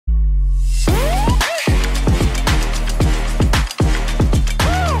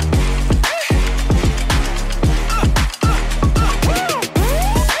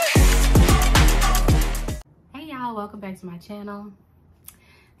channel.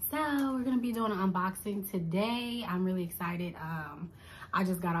 So we're gonna be doing an unboxing today. I'm really excited. I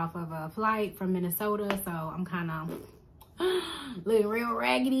just got off of a flight from Minnesota, so I'm kind of looking real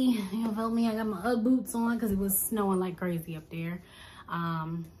raggedy. You feel me? I got my UGG boots on because it was snowing like crazy up there.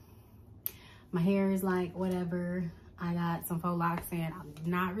 My hair is like whatever. I got some faux locks and I'm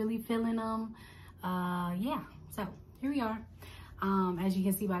not really feeling them. Yeah, so here we are. As you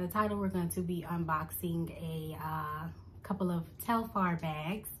can see by the title, we're going to be unboxing a couple of TELFAR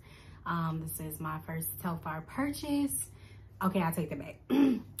bags. This is my first TELFAR purchase. Okay, I'll take that back.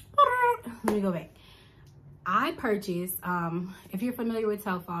 Let me go back. I purchased, if you're familiar with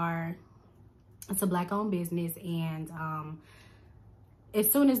TELFAR, it's a Black-owned business, and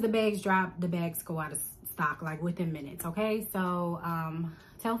as soon as the bags drop, the bags go out of stock, like within minutes, okay? So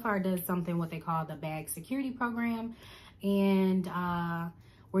TELFAR does something what they call the bag security program, and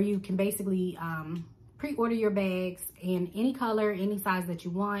where you can basically pre-order your bags in any color, any size that you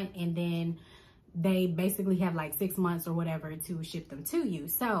want, and then they basically have like 6 months or whatever to ship them to you.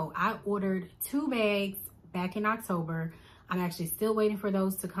 So I ordered 2 bags back in October. I'm actually still waiting for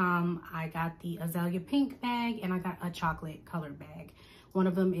those to come. I got the azalea pink bag and I got a chocolate colored bag. One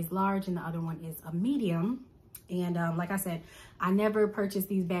of them is large and the other one is a medium. And like I said, I never purchased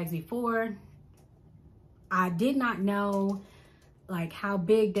these bags before. I did not know like how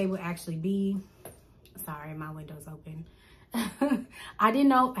big they would actually be. Sorry, my window's open. I didn't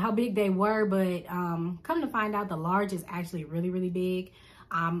know how big they were, but come to find out, the large is actually really, really big.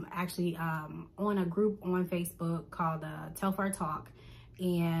 I'm actually on a group on Facebook called TELFAR Talk,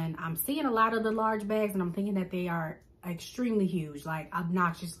 and I'm seeing a lot of the large bags, and I'm thinking that they are extremely huge, like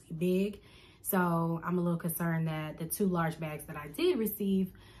obnoxiously big. So I'm a little concerned that the 2 large bags that I did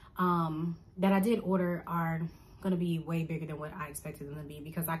receive, that I did order, are going to be way bigger than what I expected them to be,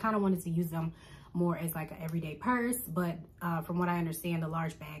 because I kind of wanted to use them more as like an everyday purse, but from what I understand, the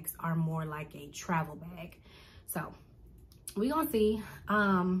large bags are more like a travel bag. So we gonna see.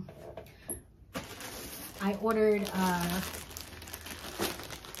 I ordered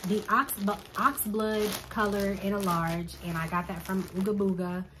the Oxblood color in a large, and I got that from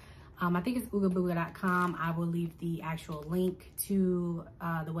UGG. I think it's uggabooga.com. I will leave the actual link to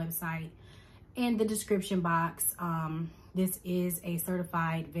the website in the description box. This is a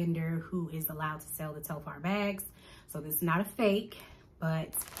certified vendor who is allowed to sell the TELFAR bags. So this is not a fake,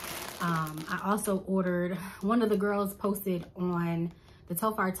 but I also ordered, one of the girls posted on the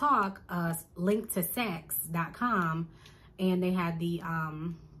TELFAR Talk link to Saks.com, and they had the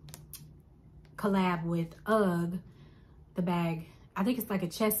collab with UGG, the bag. I think it's like a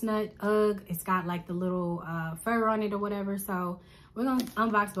chestnut UGG. It's got like the little fur on it or whatever. So we're gonna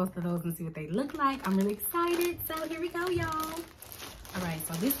unbox both of those and see what they look like. I'm really excited. So here we go, y'all. All right,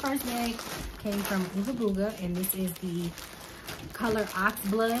 so this first bag came from UGG, and this is the color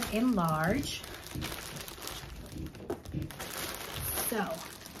Oxblood in large. So,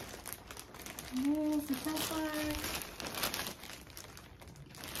 here's the TELFAR.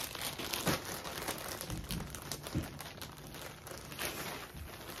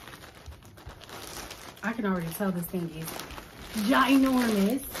 I can already tell this thing is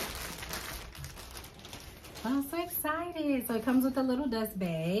ginormous. I'm so excited. So it comes with a little dust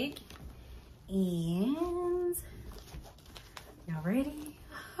bag. And y'all ready?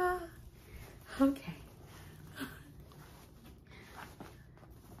 Okay.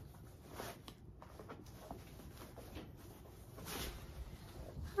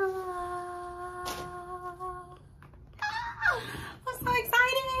 I'm so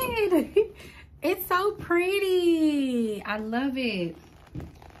excited. It's so pretty. I love it.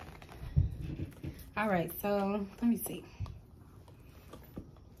 All right, so let me see.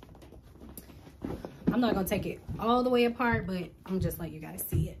 I'm not gonna take it all the way apart, but I'm just letting you guys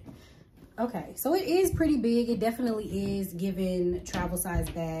see it. Okay, so it is pretty big. It definitely is giving travel size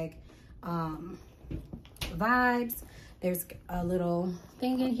bag vibes. There's a little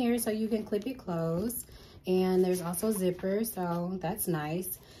thing in here so you can clip it closed. And there's also a zipper, so that's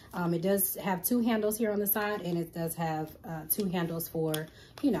nice. It does have 2 handles here on the side, and it does have 2 handles for,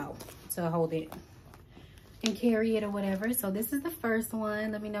 you know, to hold it and carry it or whatever. So this is the first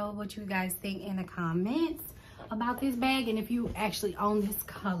one. Let me know what you guys think in the comments about this bag, and if you actually own this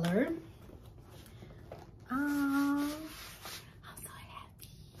color. I'm so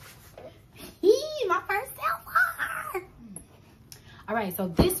happy. My first TELFAR. All right, so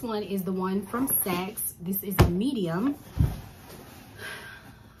this one is the one from Saks. This is a medium.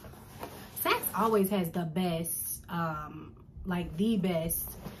 Saks always has the best, like the best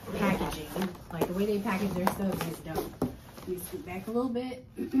packaging. Like the way they package their stuff is dope. Let me scoot back a little bit.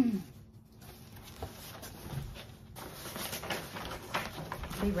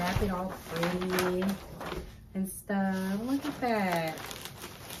 They wrap it all pretty and stuff. Look at that.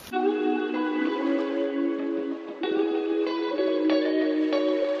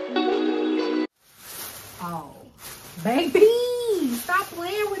 Oh, baby, stop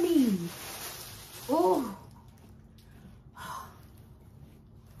playing with me. Oh,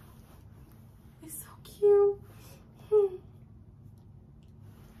 it's so cute.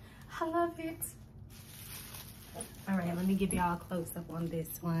 I love it. All right, let me give y'all a close up on this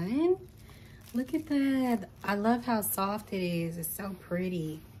one. Look at that. I love how soft it is. It's so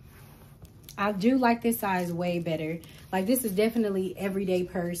pretty. I do like this size way better. Like, this is definitely everyday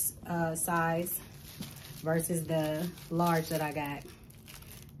purse size versus the large that I got.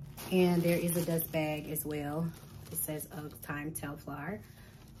 And there is a dust bag as well. It says UGG Time TELFAR.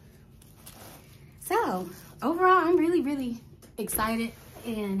 So overall, I'm really, really excited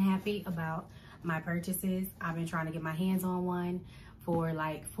and happy about my purchases. I've been trying to get my hands on one for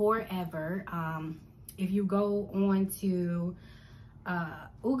like forever. If you go on to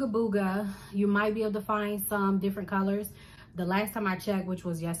UGG, you might be able to find some different colors. The last time I checked, which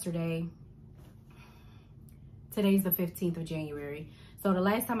was yesterday, today's the 15th of January. So the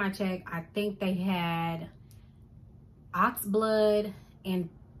last time I checked, I think they had Oxblood and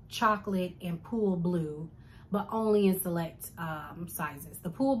chocolate and pool blue, but only in select sizes. The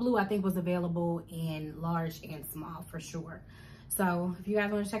pool blue, I think, was available in large and small for sure. So if you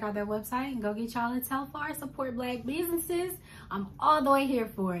guys want to check out that website and go get y'all a TELFAR, support Black businesses, I'm all the way here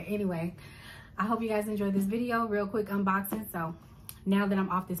for it. Anyway, I hope you guys enjoyed this video. Real quick unboxing. So now that I'm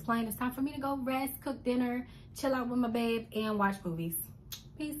off this plane, it's time for me to go rest, cook dinner, chill out with my babe, and watch movies.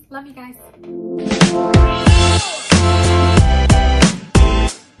 Peace. Love you guys.